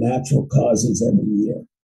die of natural causes every year.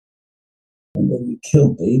 And then you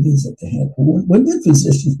kill babies at the hand. When did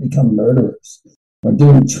physicians become murderers or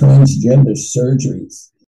doing transgender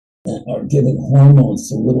surgeries or giving hormones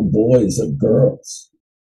to little boys or girls?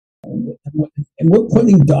 And we're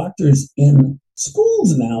putting doctors in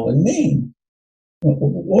schools now in Maine.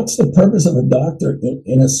 What's the purpose of a doctor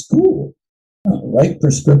in a school? Write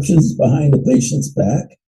prescriptions behind the patient's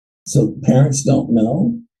back so parents don't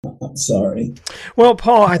know? I'm sorry. Well,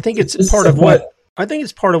 Paul, I think it's part of what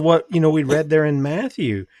we read there in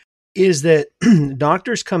Matthew is that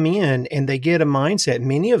doctors come in and they get a mindset.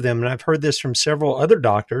 Many of them, and I've heard this from several other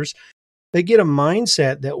doctors, they get a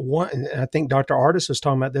mindset that I think Dr. Artis was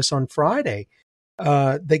talking about this on Friday.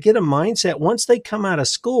 They get a mindset once they come out of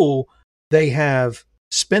school, they have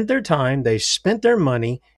spent their time, they spent their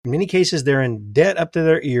money. In many cases, they're in debt up to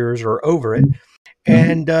their ears or over it.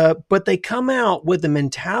 And, but they come out with the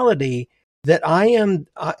mentality that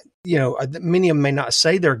many of them may not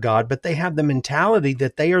say they're God, but they have the mentality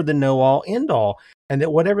that they are the know-all, end-all, and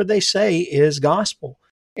that whatever they say is gospel.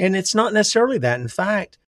 And it's not necessarily that. In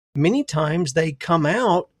fact, many times they come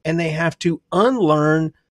out and they have to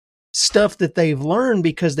unlearn stuff that they've learned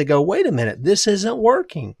because they go, wait a minute, this isn't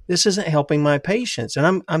working. This isn't helping my patients.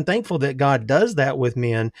 And I'm thankful that God does that with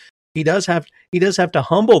men. He does have to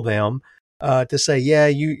humble them to say, yeah,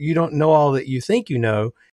 you don't know all that you think you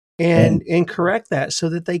know, and correct that so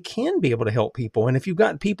that they can be able to help people. And if you've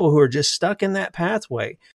got people who are just stuck in that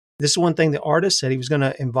pathway, this is one thing the artist said. He was going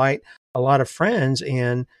to invite a lot of friends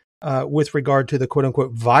in with regard to the quote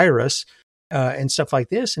unquote virus and stuff like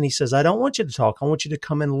this. And he says, I don't want you to talk. I want you to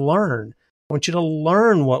come and learn. I want you to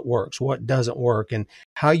learn what works, what doesn't work, and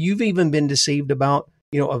how you've even been deceived about,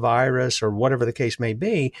 a virus or whatever the case may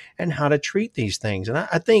be, and how to treat these things. And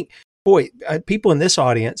I think, people in this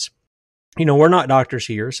audience, we're not doctors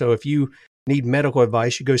here. So if you need medical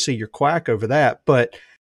advice, you go see your quack over that. But,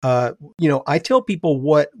 I tell people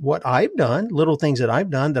what I've done, little things that I've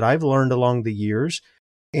done that I've learned along the years.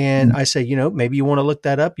 And I say, maybe you want to look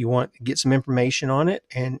that up. You want to get some information on it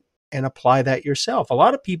and apply that yourself. A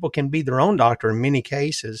lot of people can be their own doctor in many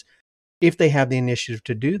cases if they have the initiative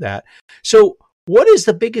to do that. So what is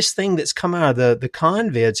the biggest thing that's come out of the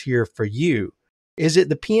convids here for you? Is it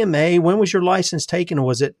the PMA? When was your license taken? Or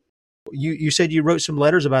was it, you said you wrote some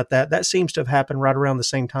letters about that. That seems to have happened right around the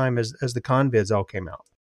same time as the convids all came out.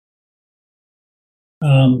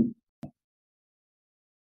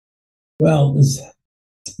 Well,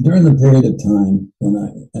 during the period of time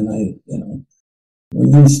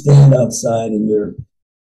when you stand outside and you're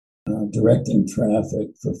directing traffic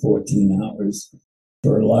for 14 hours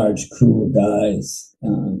for a large crew of guys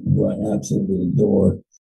who I absolutely adore,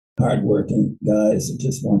 hardworking guys that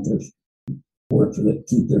just want their work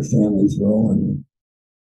keep their families rolling.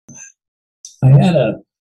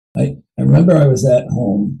 I remember I was at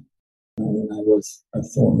home when I was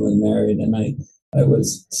formerly married, and I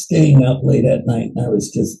was staying up late at night, and I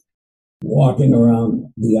was just walking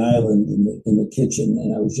around the island in the kitchen,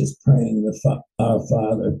 and I was just praying Our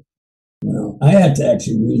Father. I had to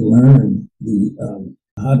actually relearn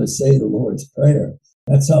how to say the Lord's Prayer.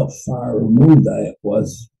 That's how far removed I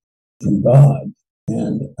was from God.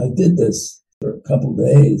 And I did this for a couple of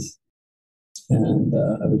days, and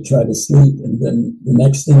I would try to sleep, and then the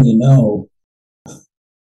next thing you know,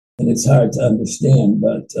 and it's hard to understand,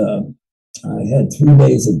 but I had 3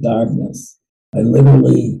 days of darkness. I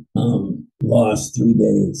literally lost 3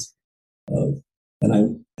 days of,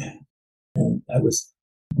 and I was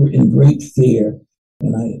in great fear.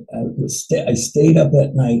 And I stayed up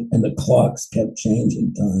at night, and the clocks kept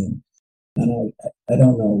changing time. And I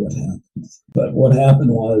don't know what happened, but what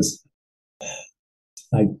happened was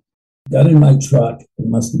I got in my truck. It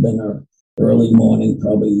must have been early morning,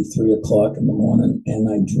 probably 3 o'clock in the morning, and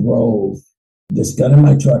I drove. Just got in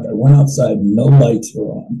my truck. I went outside. No lights were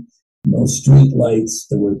on, no street lights.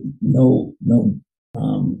 There were no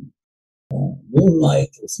moonlight.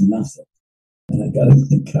 There was nothing. And I got in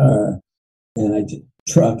the car, and I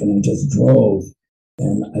just drove,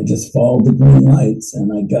 and I just followed the green lights,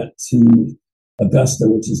 and I got to Augusta,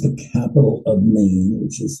 which is the capital of Maine,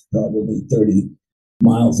 which is probably 30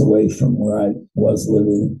 miles away from where I was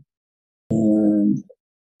living. And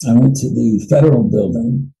I went to the federal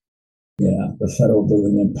building,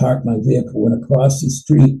 and parked my vehicle, went across the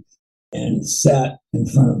street and sat in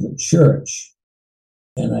front of the church.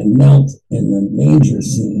 And I knelt in the manger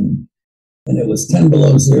scene, and it was 10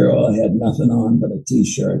 below zero. I had nothing on but a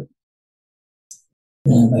t-shirt.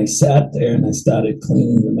 And I sat there and I started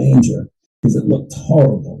cleaning the manger because it looked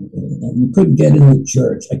horrible. And you couldn't get in the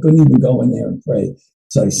church. I couldn't even go in there and pray.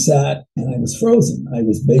 So I sat and I was frozen. I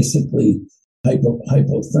was basically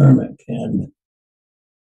hypothermic. And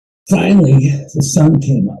finally, the sun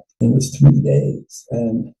came up. It was 3 days,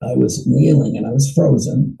 and I was kneeling, and I was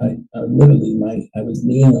frozen. I was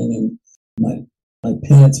kneeling, and my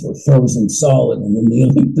pants were frozen solid in the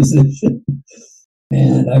kneeling position.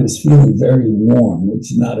 And I was feeling very warm,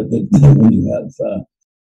 which is not a good thing when you have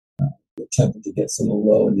the temperature gets a little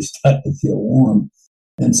low and you start to feel warm.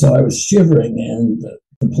 And so I was shivering, and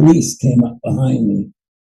the police came up behind me.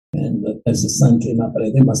 And as the sun came up, I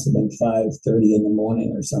think it must have been 5:30 in the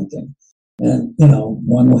morning or something. And,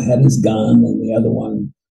 one had his gun, and the other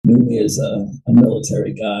one knew me as a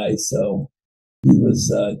military guy. So he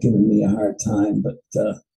was giving me a hard time. But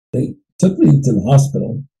they took me to the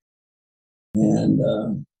hospital, and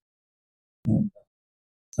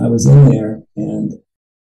I was in there, and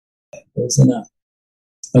I was in a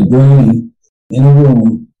gurney in a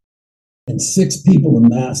room, and 6 people were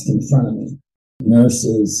masked in front of me,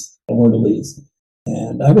 nurses, orderlies.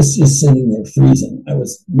 And I was just sitting there freezing. I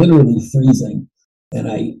was literally freezing. And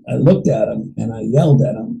I looked at him and I yelled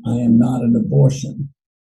at him, "I am not an abortion."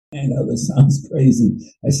 I know this sounds crazy.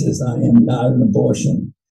 I says, "I am not an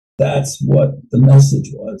abortion." That's what the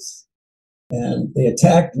message was. And they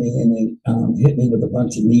attacked me, and they hit me with a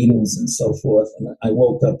bunch of needles and so forth. And I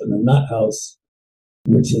woke up in the nut house,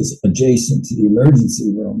 which is adjacent to the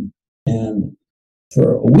emergency room. And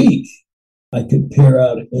for a week, I could peer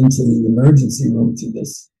out into the emergency room through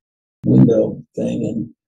this window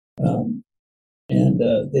thing, and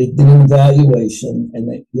they did an evaluation, and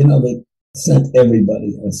they sent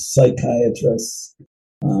everybody, a psychiatrist,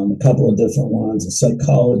 a couple of different ones, a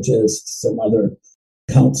psychologist, some other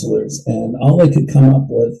counselors, and all they could come up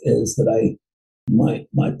with is that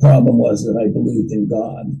my problem was that I believed in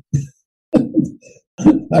God.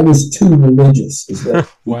 I was too religious, is what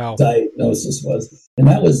wow. the diagnosis was. And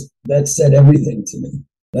that said everything to me.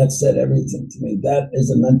 That said everything to me. That is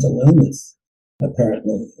a mental illness,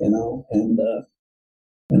 apparently, and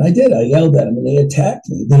I did. I yelled at them, and they attacked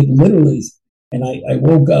me. They literally, and I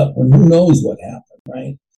woke up, and who knows what happened,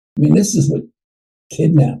 right? I mean, this is what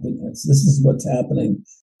kidnapping is. This is what's happening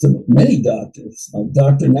to many doctors.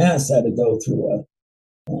 Dr. Nass had to go through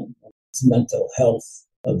mental health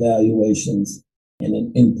evaluations in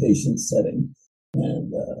an inpatient setting,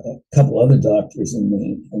 and a couple other doctors in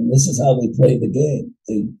Maine. And this is how they play the game.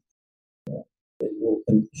 They will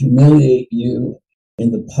humiliate you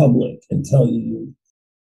in the public and tell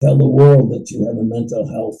the world that you have a mental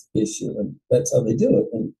health issue, and that's how they do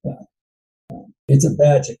it. And it's a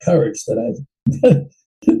badge of courage that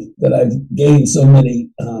I've gained so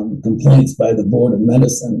many complaints by the Board of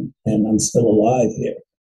Medicine, and I'm still alive here.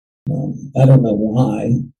 I don't know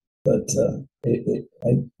why, but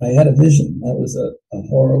I had a vision. That was a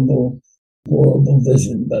horrible, horrible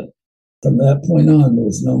vision. But from that point on, there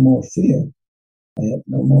was no more fear. I have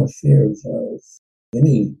no more fear of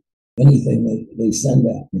anything they send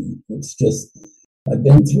at me. It's just, I've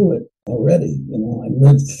been through it already. I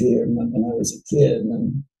lived fear when I was a kid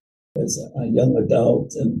and as a young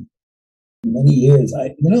adult, and many years.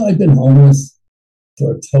 I've been homeless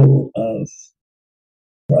for a total of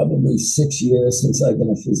probably 6 years since I've been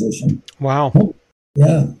a physician. Wow.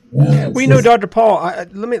 Yeah. Well, Dr. Paul,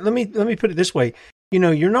 let me put it this way.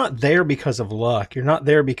 You're not there because of luck. You're not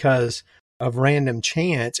there because random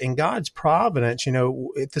chance. In God's providence,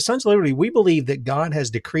 at the Sons of Liberty, we believe that God has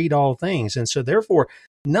decreed all things. And so therefore,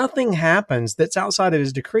 nothing happens that's outside of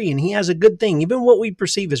his decree. And he has a good thing. Even what we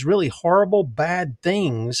perceive as really horrible, bad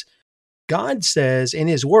things, God says in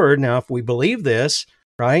his word, now, if we believe this,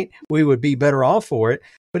 right, we would be better off for it.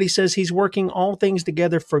 But he says he's working all things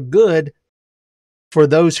together for good for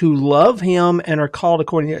those who love him and are called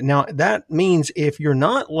according to. Now, that means if you're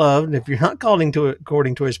not loved, if you're not called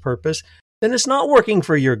according to his purpose, then it's not working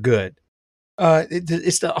for your good.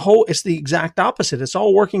 It's the exact opposite. It's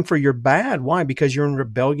all working for your bad. Why? Because you're in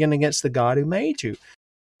rebellion against the God who made you.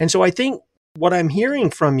 And so I think what I'm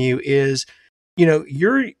hearing from you is,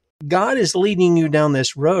 God is leading you down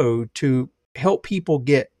this road to help people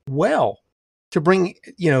get well, to bring,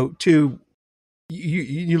 you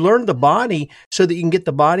learn the body so that you can get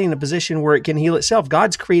the body in a position where it can heal itself.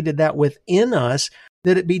 God's created that within us,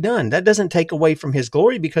 that it be done. That doesn't take away from his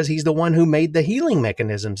glory, because he's the one who made the healing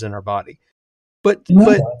mechanisms in our body. But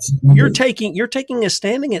you're taking a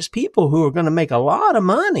stand against people who are going to make a lot of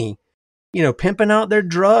money, pimping out their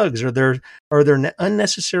drugs or their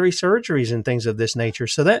unnecessary surgeries and things of this nature.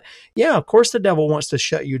 So that, of course the devil wants to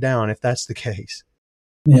shut you down if that's the case.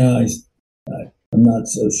 Yeah, I'm not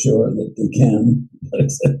so sure that they can,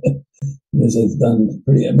 because they've done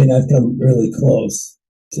pretty. I mean, I've come really close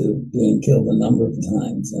to being killed a number of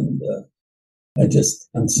times, and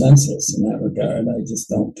I'm senseless in that regard. I just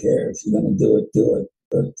don't care. If you're going to do it.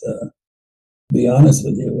 But to be honest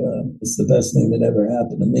with you, it's the best thing that ever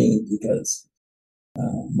happened to me, because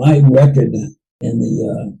my record in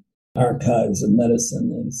the archives of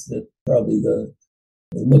medicine is that probably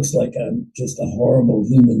it looks like I'm just a horrible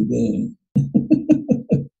human being.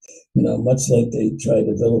 Much like they try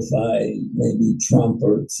to vilify maybe Trump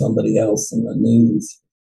or somebody else in the news.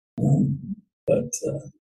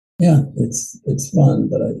 It's fun,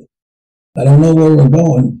 but I don't know where we're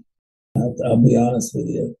going. I'll be honest with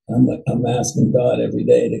you. I'm asking God every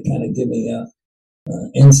day to kind of give me a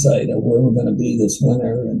insight of where we're going to be this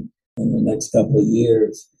winter and in the next couple of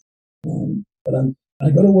years. But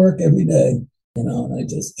I go to work every day, and I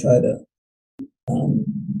just try to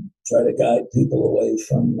guide people away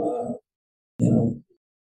from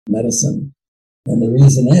medicine. And the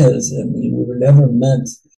reason is, we were never meant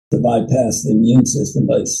to bypass the immune system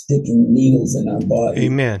by sticking needles in our body.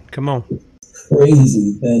 Amen. Come on.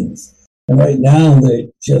 Crazy things. And right now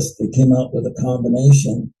they came out with a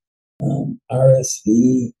combination,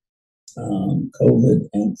 RSV, COVID,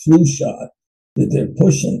 and flu shot that they're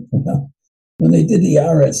pushing. When they did the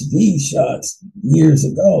RSV shots years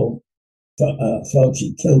ago,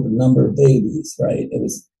 Fauci killed a number of babies, right? It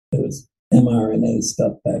was mRNA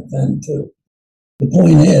stuff back then too. The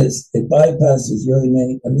point is, it bypasses your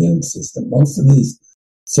innate immune system. Most of these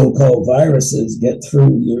so-called viruses get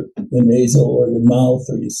through your nasal or your mouth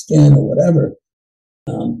or your skin or whatever.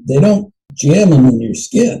 They don't jam them in your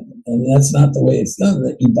skin, and that's not the way it's done.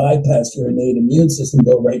 That you bypass your innate immune system,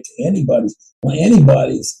 go right to antibodies. Well,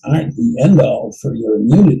 antibodies aren't the end-all for your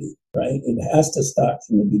immunity, right? It has to start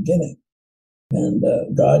from the beginning. And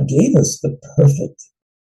God gave us the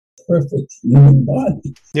perfect human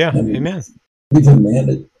body. Yeah, amen. We've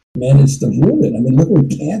managed to ruin it. I mean, look at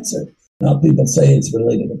cancer. Now people say it's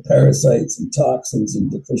related to parasites and toxins and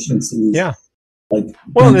deficiencies. Yeah. And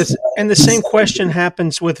the same question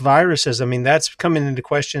happens with viruses. I mean, that's coming into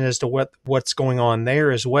question as to what's going on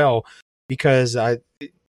there as well. Because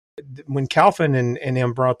when Calvin and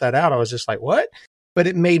them brought that out, I was just like, what? But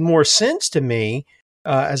it made more sense to me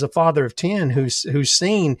as a father of 10 who's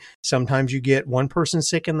seen sometimes you get one person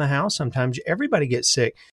sick in the house, sometimes everybody gets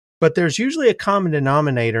sick. But there's usually a common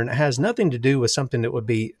denominator, and it has nothing to do with something that would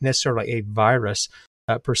be necessarily a virus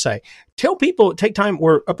per se. Tell people, take time,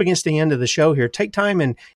 we're up against the end of the show here, take time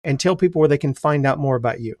and tell people where they can find out more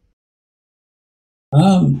about you.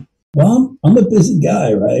 Well, I'm a busy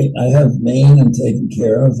guy, right? I have Maine I'm taking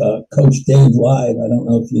care of. Coach Dave Live, I don't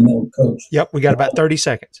know if you know Coach. Yep, we got about 30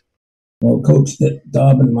 seconds. Well, Coach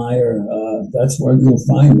Daubenmeyer, that's where you'll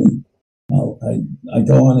find me. I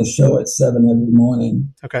go on a show at 7 every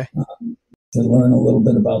morning. Okay. To learn a little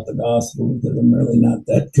bit about the gospel, because I'm really not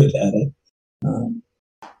that good at it.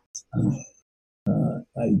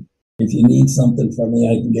 If you need something from me,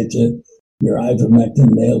 I can get you your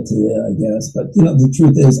ivermectin mailed to you, I guess. But the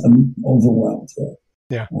truth is, I'm overwhelmed here.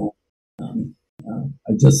 Yeah.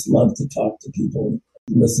 I just love to talk to people,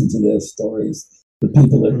 listen to their stories. The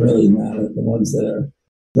people that really matter, the ones that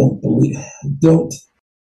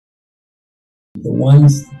the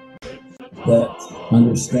ones that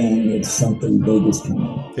understand that something big is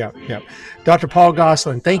coming. Yeah. Dr. Paul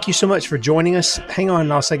Gosselin, thank you so much for joining us. Hang on,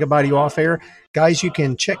 and I'll say goodbye to you off air. Guys, you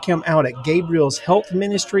can check him out at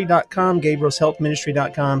Gabriel'sHealthMinistry.com,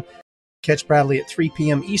 Gabriel'sHealthMinistry.com. Catch Bradley at 3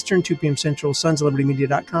 p.m. Eastern, 2 p.m. Central,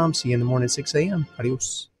 sonsoflibertymedia.com. See you in the morning at 6 a.m.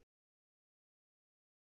 Adios.